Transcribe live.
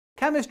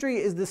Chemistry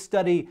is the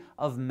study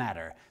of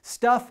matter,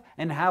 stuff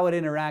and how it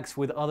interacts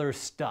with other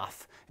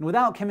stuff. And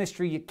without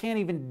chemistry, you can't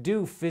even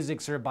do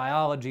physics or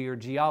biology or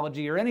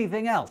geology or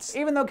anything else.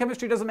 Even though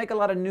chemistry doesn't make a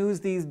lot of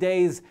news these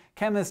days,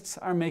 chemists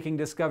are making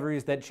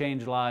discoveries that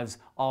change lives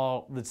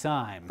all the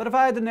time. But if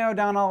I had to narrow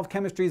down all of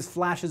chemistry's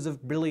flashes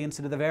of brilliance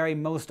into the very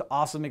most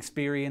awesome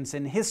experience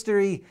in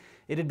history,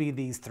 it'd be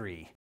these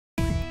three.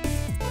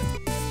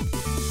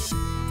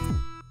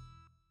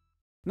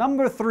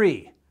 Number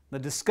 3. The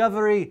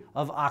discovery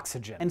of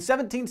oxygen. In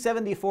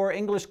 1774,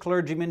 English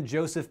clergyman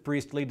Joseph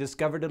Priestley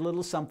discovered a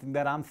little something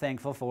that I'm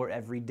thankful for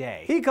every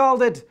day. He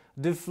called it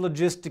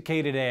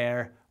DEPHLOGISTICATED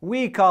air.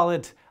 We call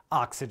it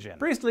oxygen.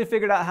 Priestley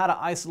figured out how to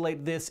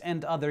isolate this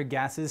and other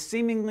gases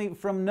seemingly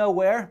from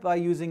nowhere by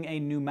using a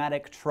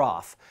pneumatic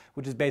trough,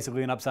 which is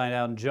basically an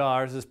upside-down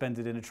jar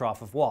suspended in a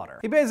trough of water.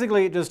 He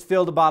basically just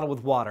filled a bottle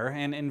with water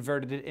and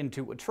inverted it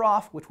into a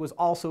trough, which was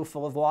also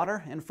full of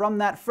water, and from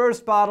that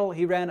first bottle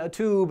he ran a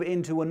tube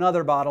into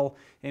another bottle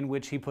in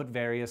which he put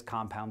various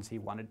compounds he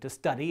wanted to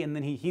study, and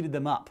then he heated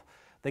them up.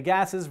 The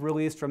gases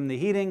released from the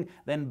heating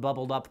then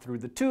bubbled up through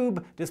the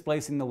tube,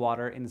 displacing the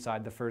water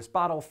inside the first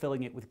bottle,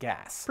 filling it with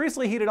gas.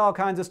 Priestley heated all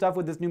kinds of stuff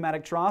with this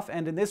pneumatic trough,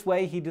 and in this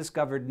way he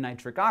discovered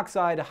nitric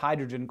oxide,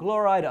 hydrogen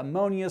chloride,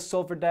 ammonia,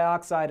 sulfur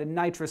dioxide, and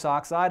nitrous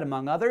oxide,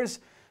 among others.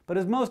 But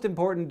his most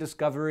important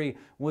discovery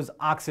was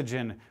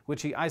oxygen,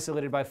 which he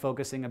isolated by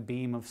focusing a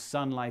beam of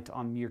sunlight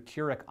on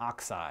mercuric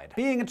oxide.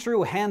 Being a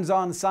true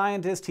hands-on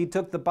scientist, he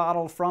took the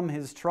bottle from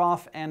his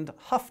trough and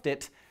huffed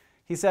it.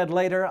 He said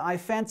later, "I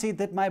fancied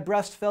that my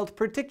breast felt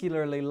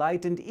particularly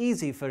light and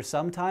easy for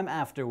some time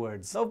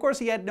afterwards." So of course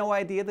he had no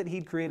idea that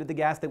he'd created the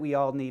gas that we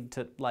all need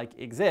to,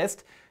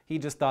 exist. He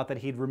just thought that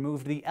he'd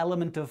removed the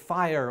element of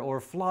fire, or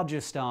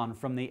phlogiston,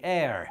 from the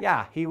air.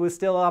 Yeah, he was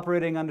still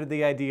operating under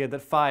the idea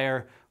that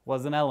fire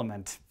was an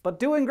element. But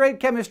doing great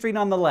chemistry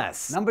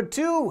nonetheless. Number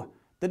 2.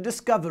 The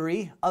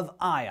discovery of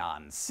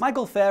ions.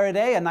 Michael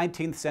Faraday, a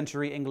 19th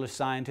century English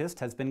scientist,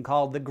 has been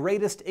called the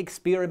greatest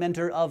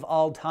experimenter of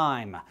all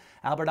time.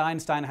 Albert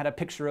Einstein had a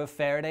picture of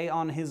Faraday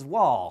on his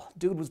wall.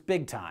 Dude was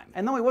big time.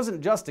 And though he wasn't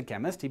just a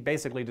chemist, he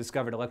basically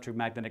discovered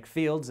electromagnetic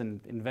fields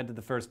and invented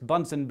the first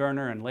Bunsen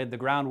burner and laid the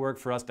groundwork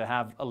for us to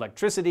have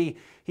electricity,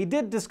 he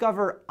did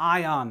discover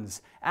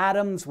ions,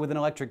 atoms with an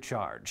electric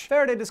charge.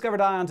 Faraday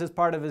discovered ions as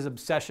part of his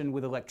obsession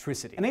with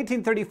electricity. In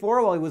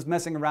 1834, while he was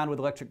messing around with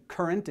electric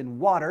current in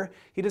water,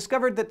 he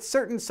discovered that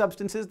certain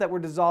substances that were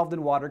dissolved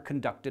in water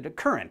conducted a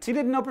current. He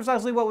didn't know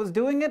precisely what was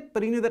doing it,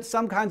 but he knew that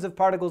some kinds of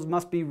particles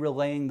must be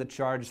relaying the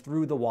charge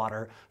through the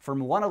water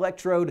from one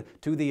electrode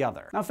to the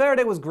other. Now,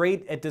 Faraday was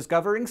great at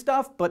discovering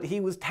stuff, but he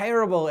was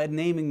terrible at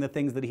naming the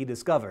things that he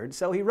discovered,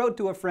 so he wrote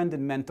to a friend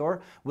and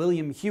mentor,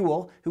 William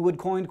HEWELL, who had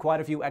coined quite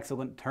a few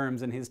excellent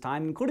terms in his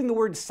time, including the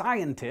word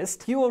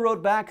scientist. HEWELL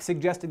wrote back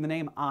suggesting the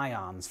name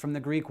ions from the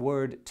Greek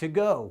word to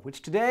go,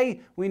 which today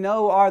we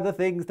know are the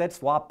things that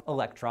swap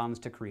electrons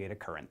to create a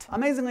current.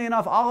 Amazingly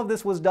enough, all of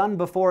this was done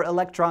before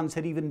electrons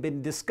had even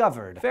been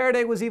discovered.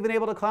 Faraday was even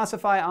able to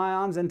classify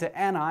ions into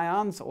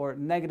anions, or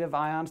negative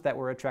ions that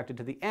were attracted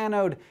to the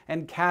anode,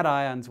 and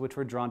cations, which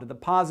were drawn to the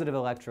positive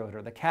electrode,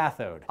 or the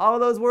cathode. All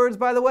of those words,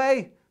 by the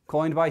way,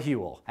 coined by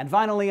HEWELL. And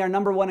finally, our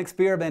number 1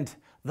 experiment,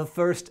 the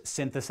first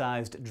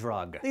synthesized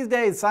drug. These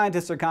days,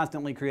 scientists are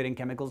constantly creating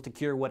chemicals to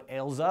cure what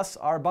ails us.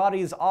 Our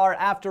bodies are,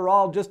 after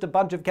all, just a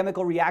bunch of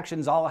chemical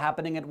reactions all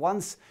happening at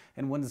once,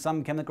 and when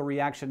some chemical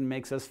reaction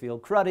makes us feel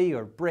cruddy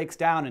or breaks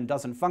down and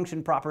doesn't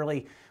function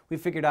properly,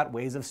 we've figured out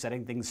ways of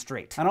setting things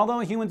straight. And although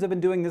humans have been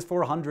doing this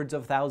for hundreds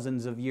of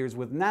thousands of years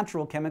with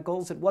natural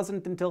chemicals, it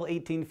wasn't until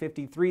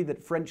 1853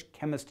 that French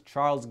chemist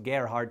Charles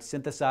Gerhardt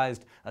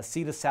synthesized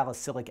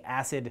acetylsalicylic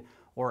acid,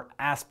 or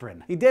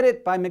aspirin. He did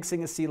it by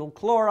mixing acetyl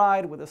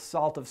chloride with a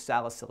salt of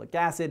salicylic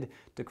acid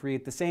to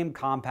create the same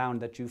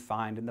compound that you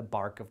find in the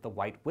bark of the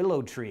white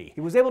willow tree. He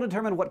was able to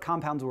determine what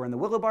compounds were in the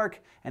willow bark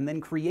and then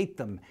create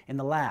them in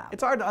the lab.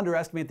 It's hard to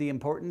underestimate the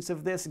importance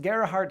of this.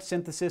 Gerhardt's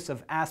synthesis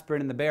of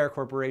aspirin and the Bayer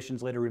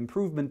Corporation's later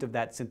improvement of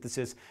that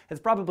synthesis has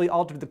probably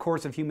altered the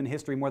course of human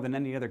history more than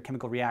any other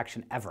chemical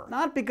reaction ever.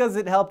 Not because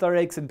it helped our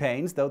aches and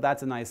pains, though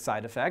that's a nice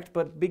side effect,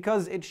 but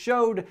because it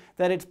showed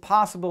that it's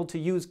possible to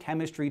use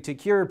chemistry to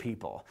cure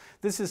people.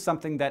 This is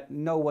something that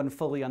no one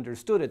fully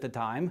understood at the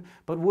time,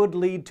 but would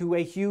lead to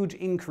a huge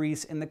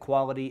increase in the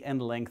quality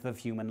and length of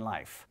human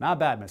life. Not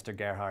bad, Mr.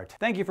 Gerhardt.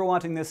 Thank you for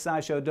watching this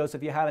SciShow dose.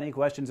 If you have any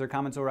questions or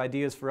comments or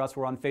ideas for us,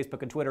 we're on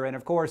Facebook and Twitter, and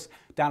of course,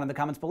 down in the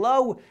comments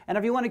below. And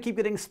if you want to keep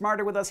getting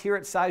smarter with us here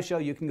at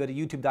SciShow, you can go to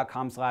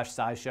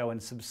youtube.com/SciShow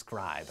and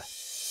subscribe.